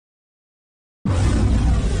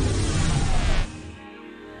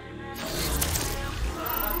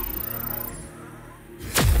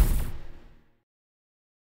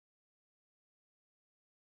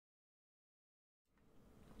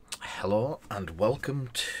Hello and welcome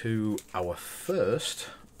to our first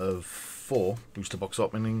of 4 booster box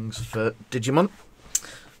openings for Digimon.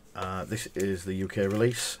 This is the UK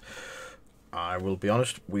release. I will be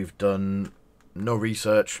honest, we've done no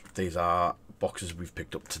research. These are boxes we've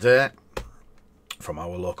picked up today from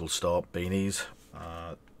our local store, Beanies.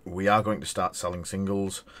 We are going to start selling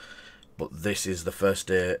singles, but this is the first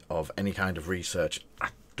day of any kind of research. I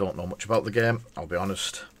don't know much about the game, I'll be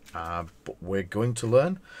honest, but we're going to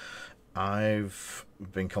learn. I've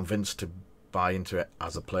been convinced to buy into it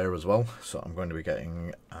as a player as well, so I'm going to be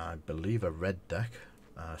getting, I believe, a red deck,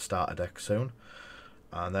 starter deck soon,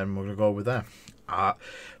 and then we're going to go with there.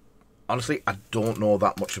 Honestly, I don't know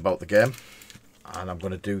that much about the game, and I'm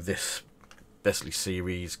going to do this basically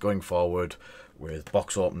series going forward with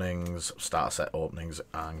box openings, starter set openings,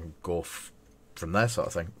 and go from there sort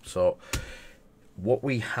of thing. So what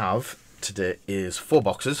we have today is 4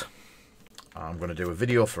 boxes. I'm going to do a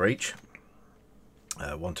video for each.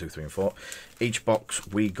 1, 2, 3 and 4. Each box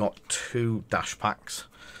we got 2 dash packs,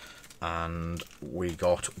 and we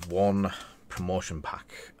got 1 promotion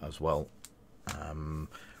pack as well,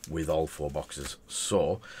 with all 4 boxes.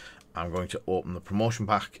 So I'm going to open the promotion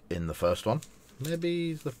pack in the first one.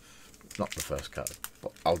 Maybe not the first card,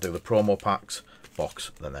 but I'll do the promo packs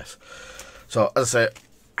box, then this. So as I say,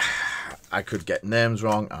 I could get names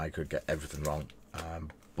wrong, I could get everything wrong,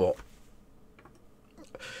 but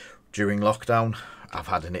during lockdown I've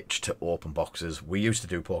had an itch to open boxes. We used to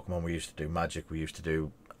do Pokemon, we used to do Magic, we used to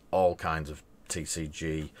do all kinds of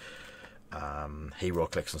TCG, hero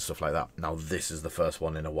clicks and stuff like that. Now this is the first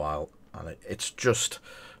one in a while, and it's just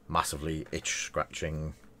massively itch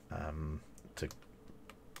scratching to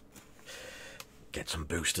get some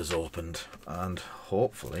boosters opened and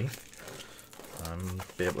hopefully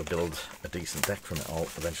be able to build a decent deck from it all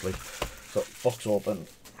eventually. So box open,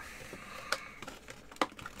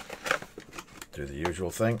 do the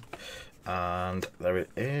usual thing, and there it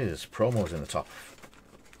is, promos in the top.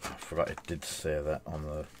 I forgot it did say that on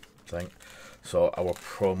the thing. So our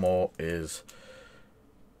promo is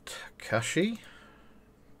Takashi.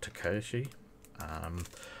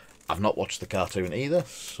 I've not watched the cartoon either,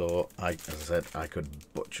 so as I said, I could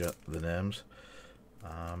butcher the names.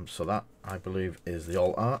 So that, I believe, is the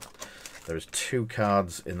alt art. There's 2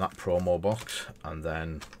 cards in that promo box, and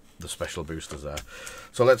then the special boosters there.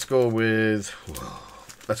 So let's go with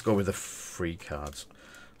the free cards.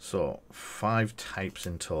 So 5 types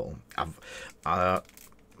in total. My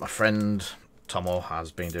friend Tomo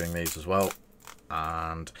has been doing these as well,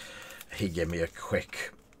 and he gave me a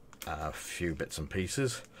quick few bits and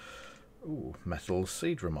pieces. Ooh, Metal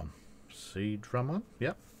Seedramon.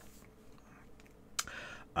 Yep.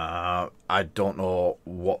 I don't know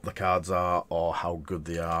what the cards are or how good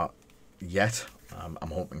they are yet. I'm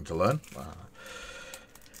hoping to learn.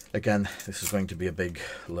 Again, this is going to be a big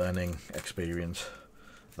learning experience.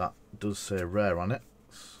 That does say rare on it.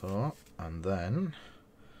 So, and then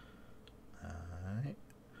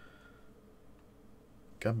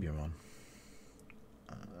Gabumon,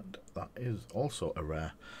 and that is also a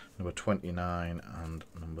rare, number 29 and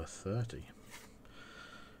number 30.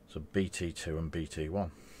 So BT2 and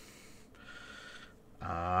BT1.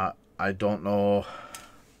 I don't know,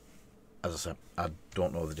 as I said, I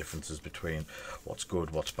don't know the differences between what's good,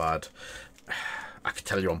 what's bad. I could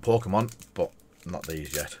tell you on Pokemon, but not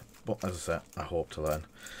these yet. But as I said, I hope to learn.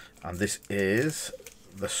 And this is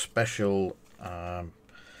the special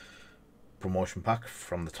promotion pack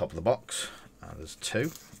from the top of the box. And there's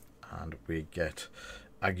 2, and we get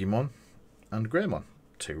Agumon and Greymon,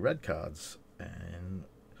 2 red cards, and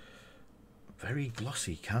very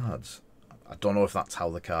glossy cards. I don't know if that's how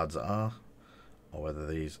the cards are, or whether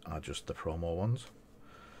these are just the promo ones.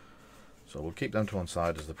 So we'll keep them to one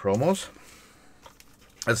side as the promos.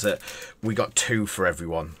 That's it. We got 2 for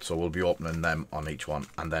everyone, so we'll be opening them on each one,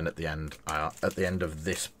 and then at the end of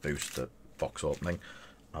this booster box opening,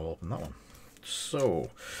 I'll open that one. So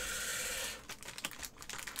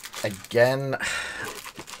again,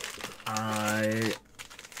 I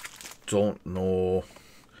don't know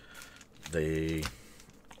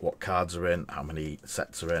what cards are in, how many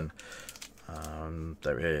sets are in.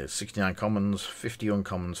 There is 69 commons, 50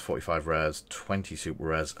 uncommons, 45 rares, 20 super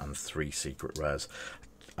rares, and 3 secret rares.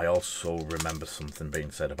 I also remember something being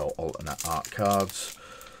said about alternate art cards.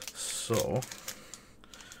 So,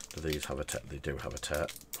 do these have a tear? They do have a tear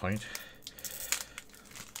point.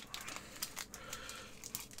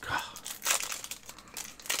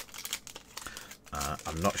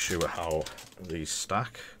 I'm not sure how these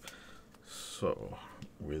stack. So,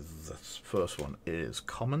 with the first one is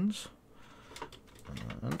commons,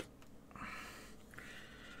 and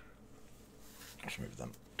let's move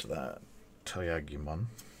them there. Toyagumon.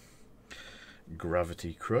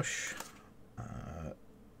 Gravity Crush.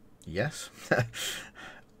 Yes.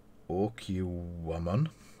 Okyuwamon.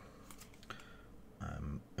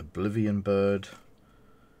 Oblivion Bird.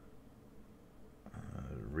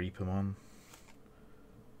 Reapermon.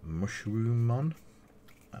 Mushroomon.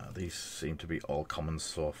 These seem to be all commons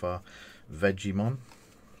so far. Vegemon.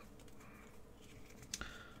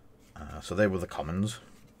 So they were the commons.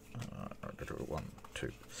 1,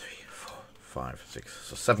 2, 3, 4, 5, 6.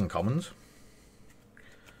 So 7 commons.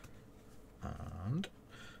 And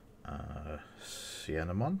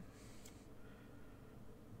Cinnamon.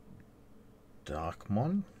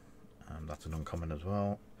 Darkmon. And that's an uncommon as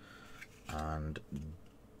well. And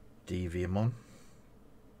Devimon.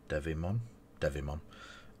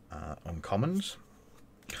 Uncommons.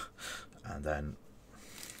 And then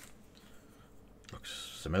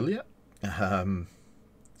looks familiar.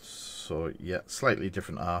 So yeah, slightly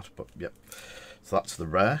different art, but yep. So that's the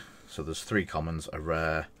rare. So there's 3 commons, a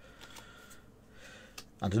rare,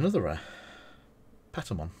 and another rare.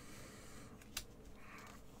 Patamon.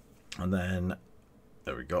 And then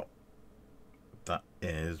there we go. That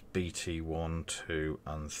is BT1, 2,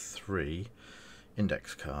 and 3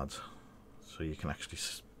 index cards. So you can actually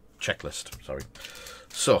checklist. Sorry.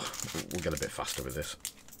 So we'll get a bit faster with this.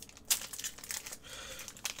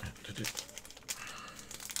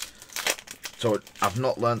 So I've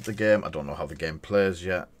not learnt the game. I don't know how the game plays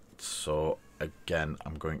yet. So again,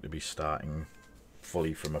 I'm going to be starting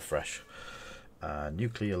fully from afresh.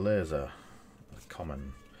 Nuclear Laser,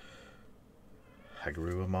 common.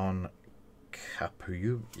 Hagruamon,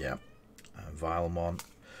 Kapuyu, yeah. Vilemon,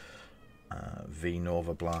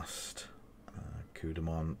 V-Nova Blast,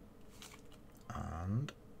 Kudamon,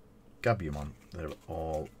 and Gabumon. They're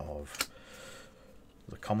all of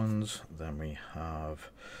the commons. Then we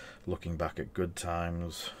have Looking Back at Good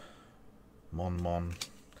Times, Monmon,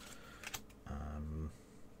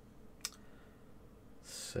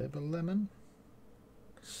 Saberlemon,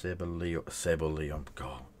 Saberleon.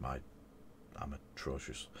 God, I'm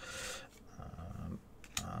atrocious.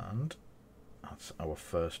 And that's our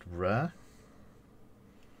first rare.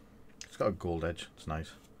 It's got a gold edge. It's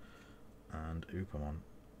nice. And Upamon.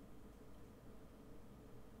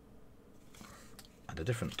 And a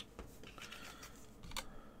different.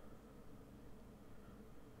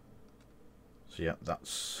 So yeah,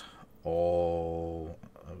 that's all.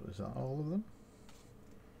 Is that all of them?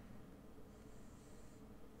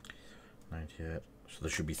 98. So there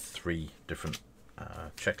should be 3 different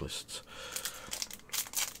checklists.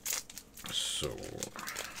 So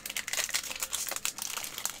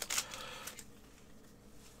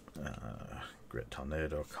Great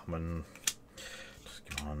Tornado, common.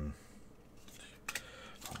 Digimon,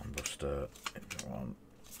 Buster,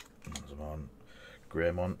 Monzamon,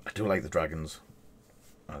 Greymon. I do like the dragons.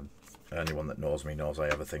 Anyone that knows me knows I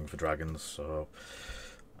have a thing for dragons. So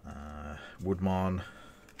Woodmon,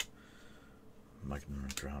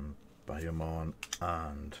 Magnegram, Biomon,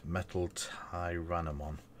 and Metal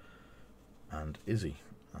Tyrannomon, and Izzy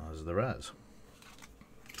as the rares.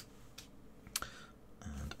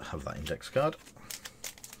 And I have that index card.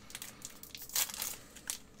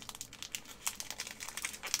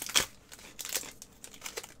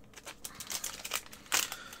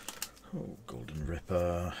 Oh, Golden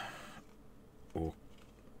Ripper,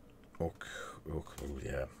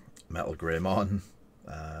 yeah, Metal Greymon,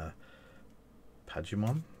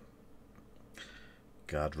 Pagimon,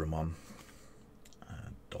 Gardramon,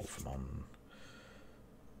 Dolphimon,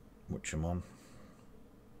 Muchamon,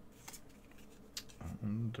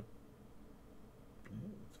 and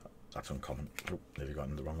that's uncommon. Oh, nearly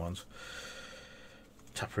gotten the wrong ones.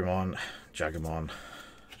 Taprimon, Jagamon,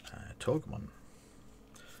 Togemon,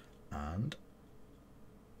 and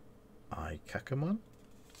Ikakamon.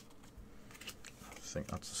 I think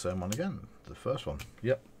that's the same one again. The first one.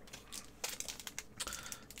 Yep.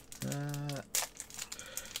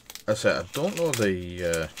 I say I don't know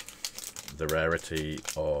the rarity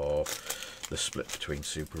or the split between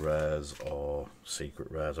super rares or secret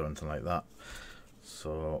rares or anything like that.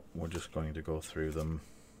 So we're just going to go through them.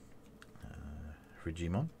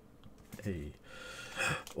 Frigimon. Hey.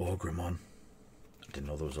 Ogramon. I didn't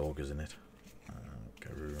know there was ogres in it.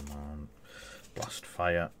 Garurumon. Blast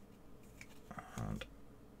Fire. And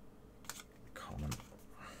common.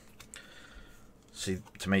 See,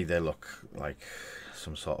 to me they look like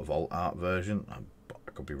some sort of alt art version. I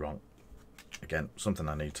could be wrong. Again, something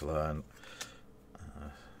I need to learn.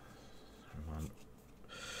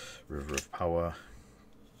 River of Power,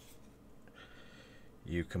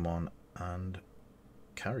 Yukamon, and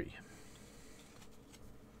Carry.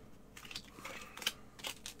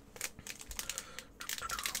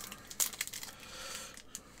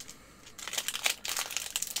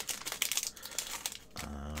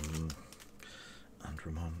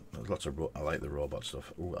 robots are. I like the robot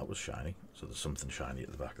stuff. Oh, that was shiny. So there's something shiny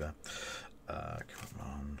at the back there. Come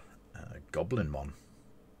on, Goblinmon.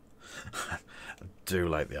 I do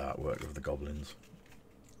like the artwork of the goblins.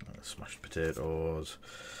 Smashed potatoes.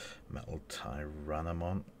 Metal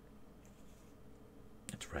Tyrannomon.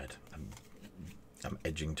 It's red. I'm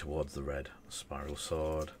edging towards the red. Spiral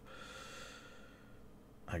Sword.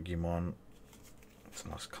 Agumon. It's the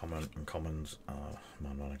last common and commons.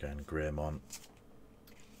 Mon again. Greymon.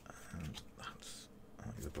 And that's I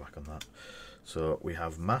like the black on that. So we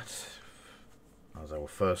have Matt as our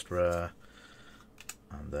first rare,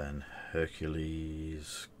 and then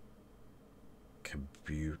Hercules.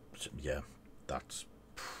 Cabute. Yeah, that's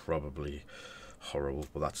probably horrible,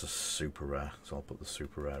 but that's a super rare, so I'll put the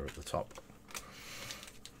super rare at the top.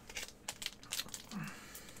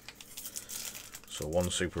 So one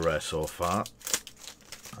super rare so far.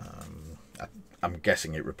 I'm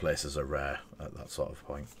guessing it replaces a rare at that sort of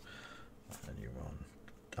point. A new one.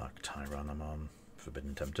 Dark Tyrannomon,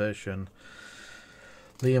 Forbidden Temptation.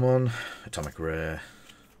 Leomon, Atomic Rare.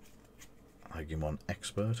 Agumon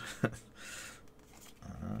Expert.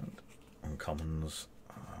 And uncommons.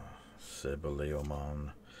 Saber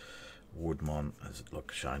Leomon. Woodmon, as it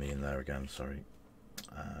looks shiny in there again, sorry.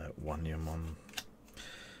 Wanyamon.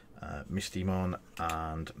 Mistymon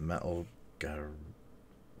and Metal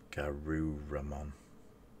Garuramon.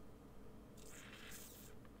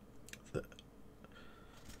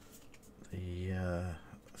 The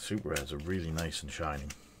super rares are really nice and shiny.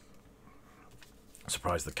 I'm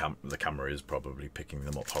surprised the camera is probably picking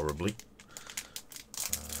them up horribly.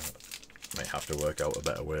 Might have to work out a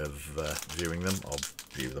better way of viewing them, or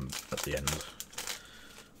view them at the end.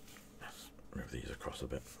 Move these across a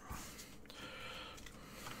bit.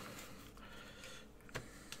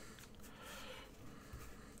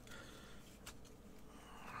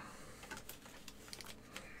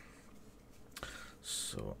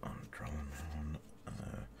 So Andromon,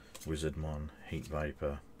 Wizardmon, Heat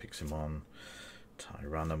Viper, Piximon,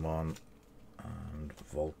 Tyrannomon, and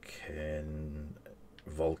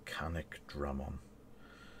Volcanic Dramon.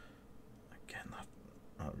 Again,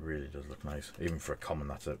 that really does look nice. Even for a common,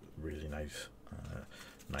 that's a really nice.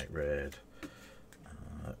 Night Raid,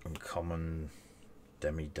 uncommon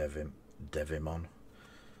Devimon,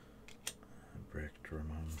 Break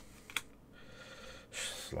Dramon,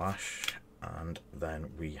 Slash. And then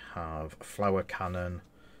we have Flower Cannon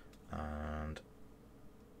and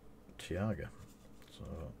Tiaga. So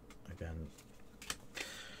again,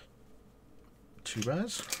 two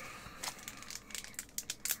rares.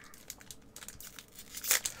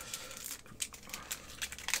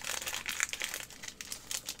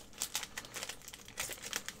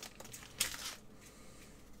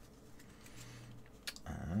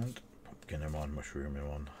 And Pumpkinamon,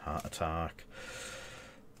 Mushroomamon, Heart Attack.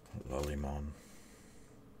 Lollymon,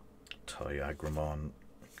 Tyagramon,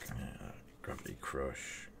 Gravity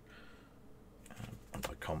Crush,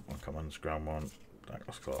 Uncommons, Groundmon,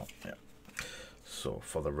 Darkness Claw. Yeah. So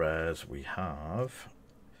for the rares we have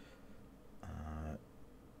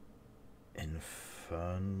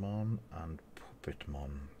Infernmon and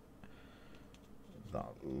Puppetmon.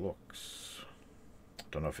 That looks. I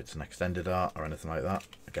don't know if it's an extended art or anything like that.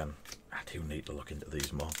 Again, I do need to look into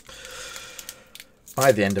these more.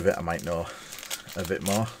 By the end of it, I might know a bit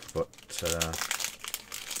more, but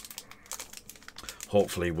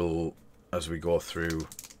hopefully we'll, as we go through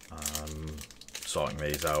sorting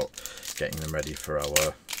these out, getting them ready for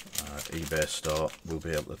our eBay store, we'll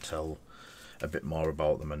be able to tell a bit more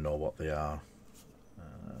about them and know what they are.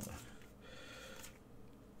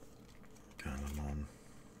 Galamon,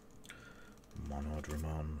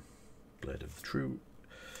 Monodramon, Blade of the True,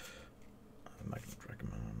 Magnet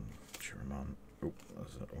Dragonmon, Chiramon. Oh,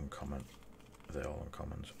 there's an uncommon. Are they all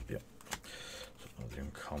uncommons? Yep. So all the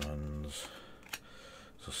uncommons.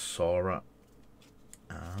 So Sora,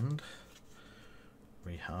 and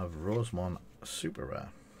we have Rosemon Super Rare.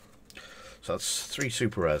 So that's 3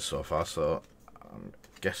 super rares so far. So I'm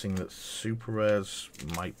guessing that super rares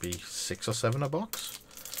might be 6 or 7 a box.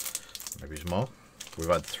 Maybe it's more. We've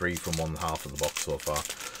had 3 from one half of the box so far.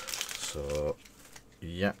 So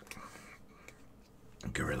yeah.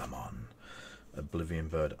 Gorillamon. Oblivion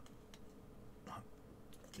Bird,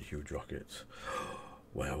 Huge Rockets,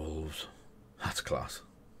 Werewolves, that's class.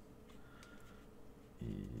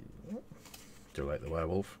 Do like the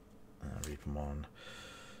werewolf. Reapermon,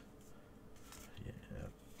 yeah.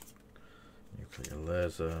 Nuclear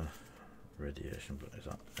Laser, Radiation, but is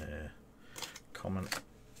that common?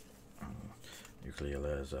 Nuclear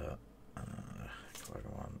Laser,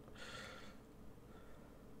 Quagmon,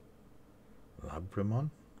 Labramon,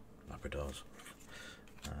 Labradors.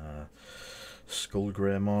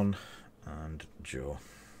 Skullgreymon, and Joe.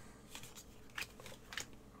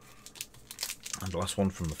 And the last one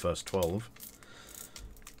from the first 12,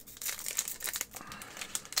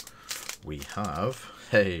 we have,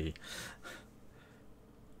 hey,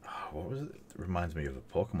 what was it? It reminds me of a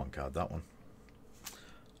Pokemon card, that one.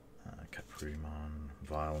 Caprimon,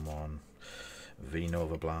 Vilemon,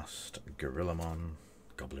 Venova Blast, Gorillamon,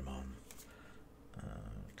 Goblimon,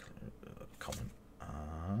 Common,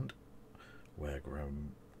 and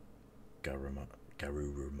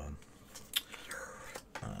Garurumon.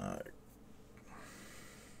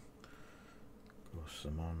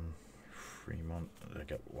 Gossamon, Fremont. Did I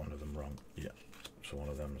get one of them wrong? Yeah, so one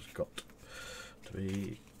of them has got to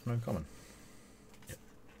be uncommon. Yeah.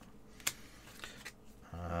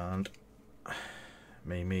 And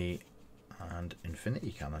Mimi and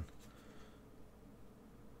Infinity Cannon.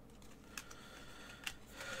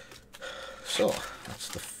 So that's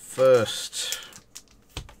the first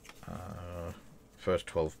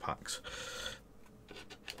 12 packs.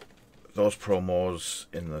 Those promos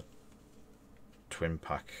in the twin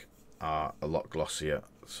pack are a lot glossier,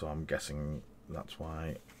 so I'm guessing that's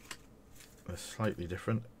why they're slightly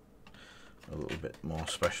different, a little bit more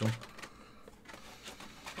special.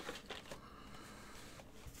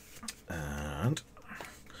 And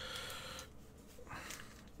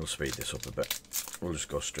we'll speed this up a bit. We'll just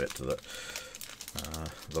go straight to the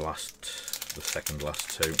second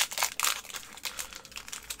last two.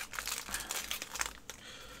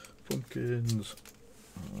 Pumpkins.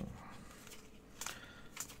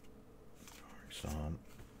 Some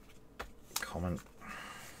common.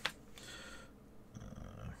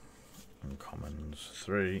 Uncommons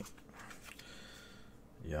 3.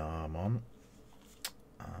 Yarmon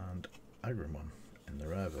and Agrimon in the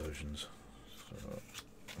rare versions. So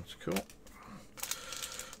that's cool.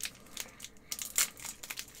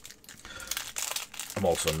 I'm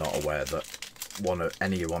also not aware that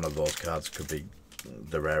any one of those cards could be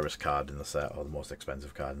the rarest card in the set or the most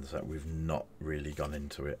expensive card in the set. We've not really gone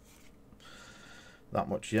into it that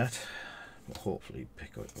much yet. We'll hopefully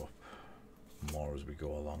pick it up more as we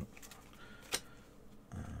go along.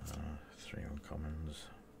 3 uncommons,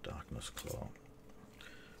 Darkness Claw,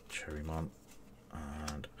 Cherrymon,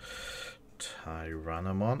 and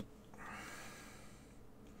Tyrannamon,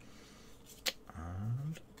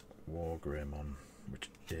 and Wargreymon, which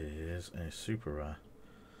is a super rare.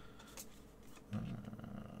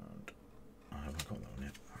 And I haven't got that one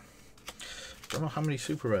yet. Don't know how many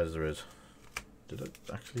super rares there is. Did it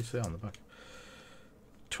actually say on the back?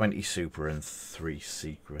 20 super and 3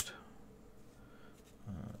 secret.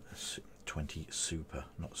 20 super,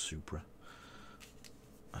 not supra.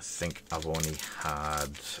 I think I've only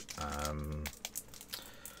had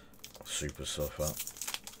super so far.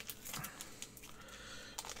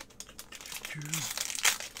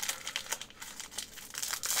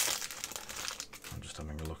 I'm just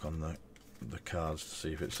having a look on the cards to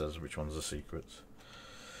see if it says which ones are secrets.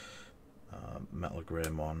 Metal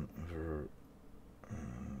Greymon,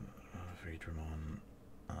 Vidramon,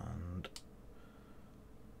 and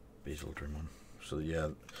Beetledramon. So yeah,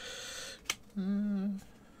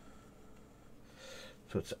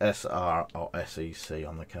 so it's SR or SEC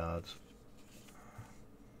on the cards.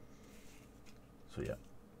 So yeah,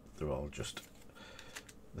 they're all just,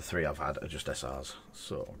 the 3 I've had are just SRs.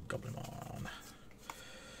 So Goblimon,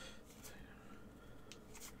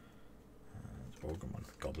 and Ogremon,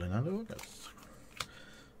 Goblin and August,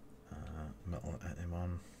 Metal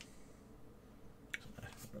Etimon,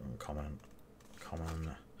 Common,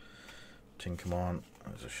 Tinkermon.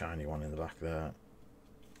 There's a shiny one in the back there.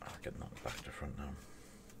 I'll get that back to front now.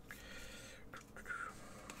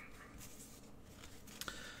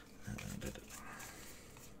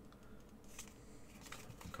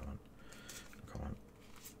 Common.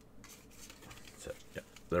 So, yeah,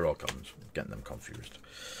 they're all commons. Getting them confused.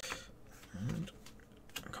 And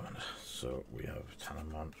common. So we have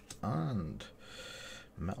Tanamon and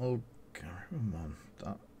Metal Garurumon.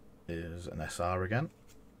 That is an SR again.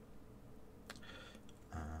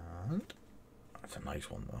 And that's a nice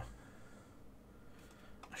one though.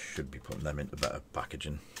 I should be putting them into better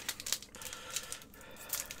packaging.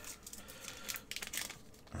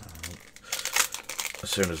 As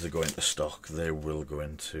soon as they go into stock, they will go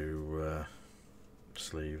into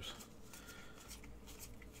sleeves.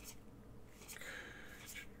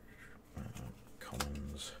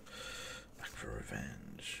 Commons, Back for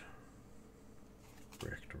Revenge,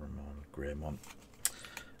 Rectormon, Greymon,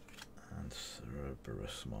 and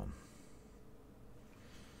Cerberusmon.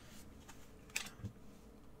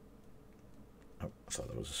 Oh, I thought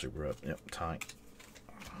that was a super rare. Yep, tie.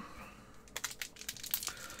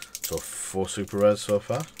 So 4 super rares so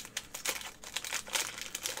far.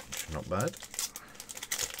 Not bad.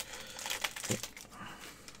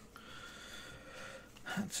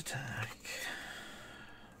 Let's attack.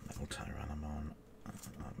 Metal Tyrannomon,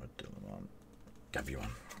 Armadillamon,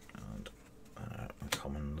 Gabuon, and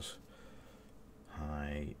uncommons.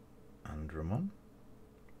 High Andromon.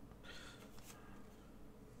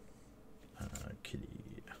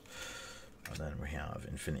 Kitty. And then we have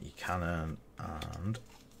Infinity Cannon and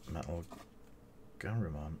Metal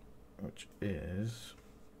Garurumon, which is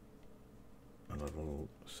a level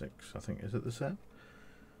 6, I think. Is it the same?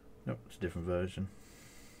 Nope, it's a different version.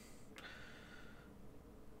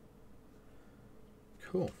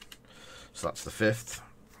 Cool. So that's the 5th.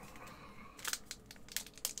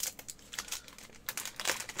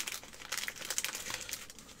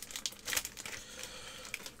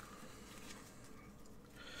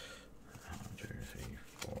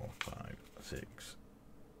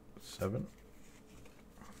 Seven.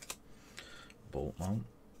 Boltmon,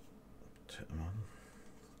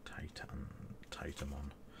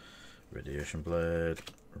 Titamon, Radiation Blade,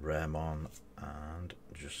 Raremon, and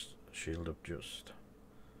just Shield of Just.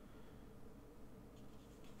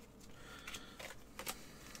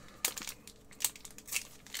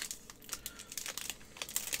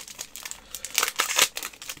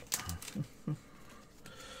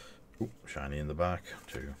 Ooh, shiny in the back.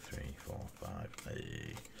 2, 3, 4, 5,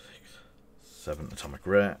 8, 7 Atomic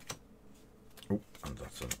Rare. Oh, and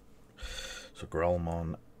that's a so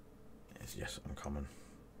Growlmon is yes uncommon.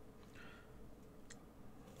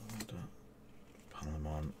 And,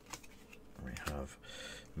 Palamon. We have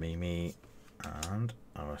Mimi, and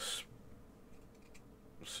our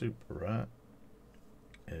super rare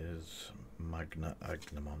is Magna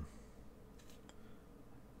Agnemon.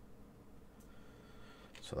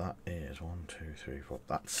 So that is 1, 2, 3, 4.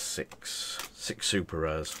 That's 6 super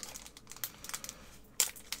rares.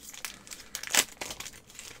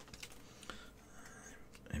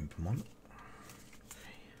 Impamon. 3,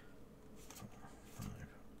 4, 5,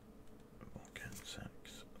 Vulcan 6,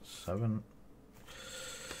 7.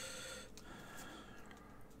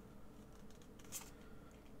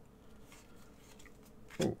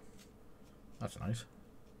 Oh, that's nice.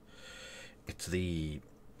 It's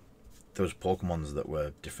those Pokemons that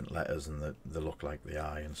were different letters and they look like the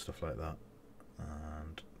eye and stuff like that.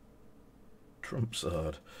 And Trump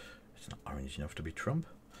Sword. It's not orange enough to be Trump.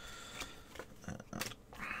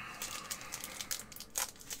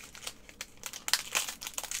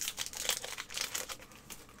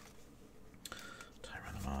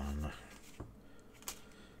 Tyrannomon.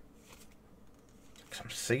 I'm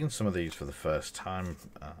seeing some of these for the first time.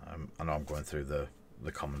 I know I'm going through the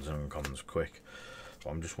commons and uncommons quick.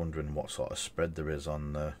 I'm just wondering what sort of spread there is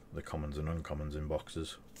on the commons and uncommons in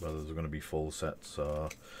boxes. Whether they're going to be full sets or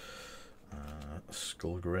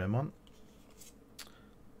Skullgreymon.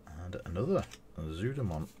 And another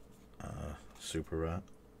Zudamon super rare.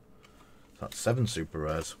 That's 7 super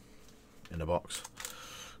rares in a box.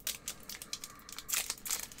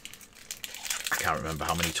 I can't remember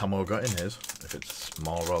how many Tomo got in his, if it's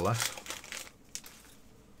more or less.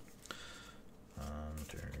 1,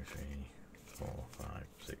 2, 3, 4, 5,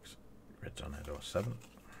 6. Reds on head or 7.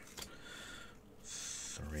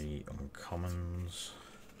 3 uncommons.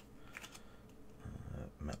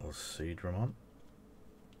 Metal Seedramon.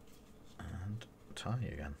 And Ty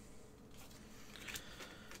again.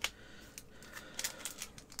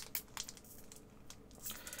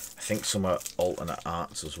 I think some are alternate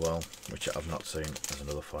arts as well, which I've not seen. There's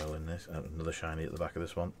another foil in this, another shiny at the back of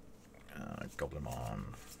this one.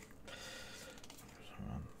 Goblimon,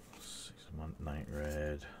 Night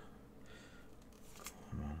Red,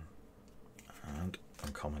 and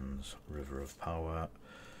uncommons, River of Power,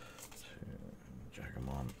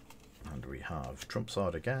 Jagamon, and we have Trump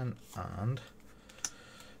Sword again, and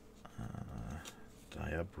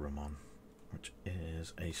Diabramon, which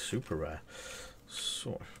is a super rare.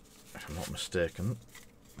 So, if I'm not mistaken,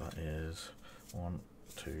 that is 1,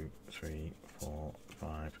 2, 3, 4,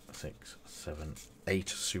 5, 6, 7, 8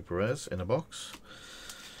 super rares in a box.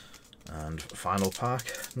 And final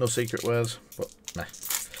pack, no secret wares, but meh.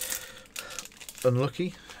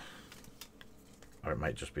 Unlucky. Or it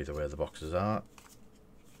might just be the way the boxes are.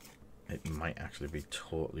 It might actually be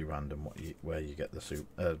totally random where you get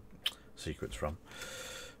the secrets from.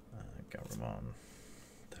 Garurumon.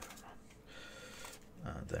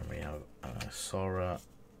 And then we have Sora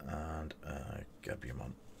and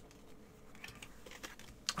Gabumon.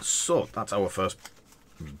 So that's our first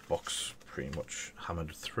box pretty much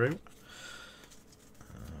hammered through.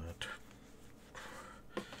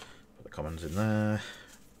 Put the commons in there,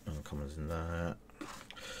 uncommons in there,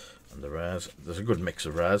 And the rares, there's a good mix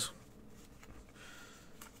of rares.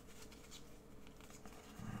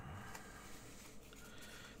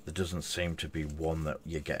 There doesn't seem to be one that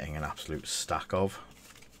you're getting an absolute stack of,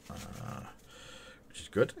 which is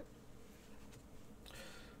good.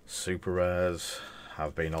 Super rares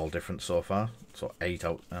have been all different so far, so 8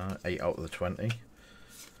 out of the 20.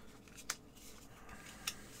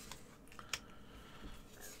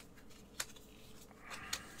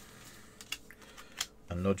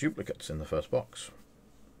 And no duplicates in the first box,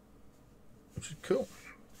 which is cool.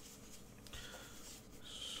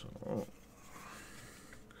 So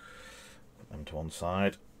put them to one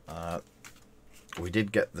side. We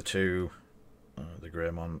did get the two, the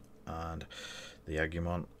Greymon and the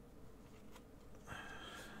Agumon,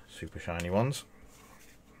 super shiny ones,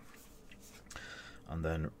 and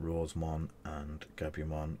then Rosemon and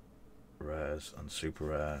Gabumon rares and super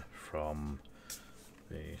rare from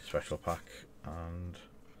the special pack, and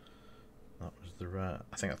that was the rare.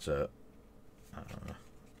 I think that's a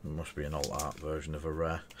must be an alt art version of a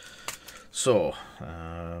rare. So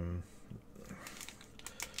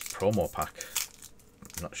promo pack,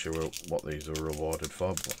 not sure what these are rewarded for,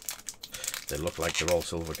 but they look like they're all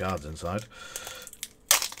silver cards inside.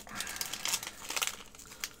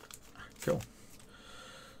 Cool.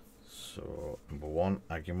 So number 1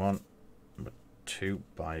 Agumon, number 2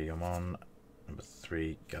 Biyomon, number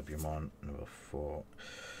 3 Gabumon, number 4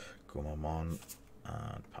 Gomamon,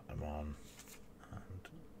 and Patamon, and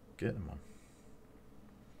Gatomon.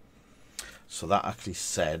 So that actually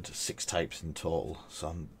said 6 types in total, so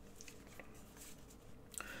I'm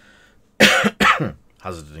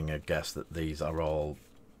hazarding a guess that these are all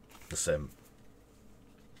the same.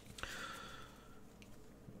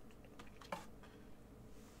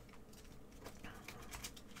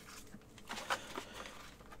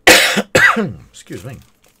 Excuse me.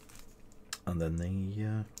 And then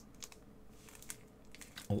the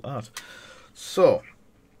alt art. So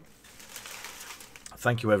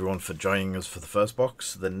thank you everyone for joining us for the first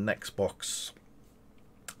box. The next box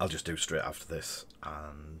I'll just do straight after this,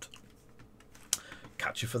 and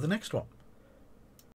catch you for the next one.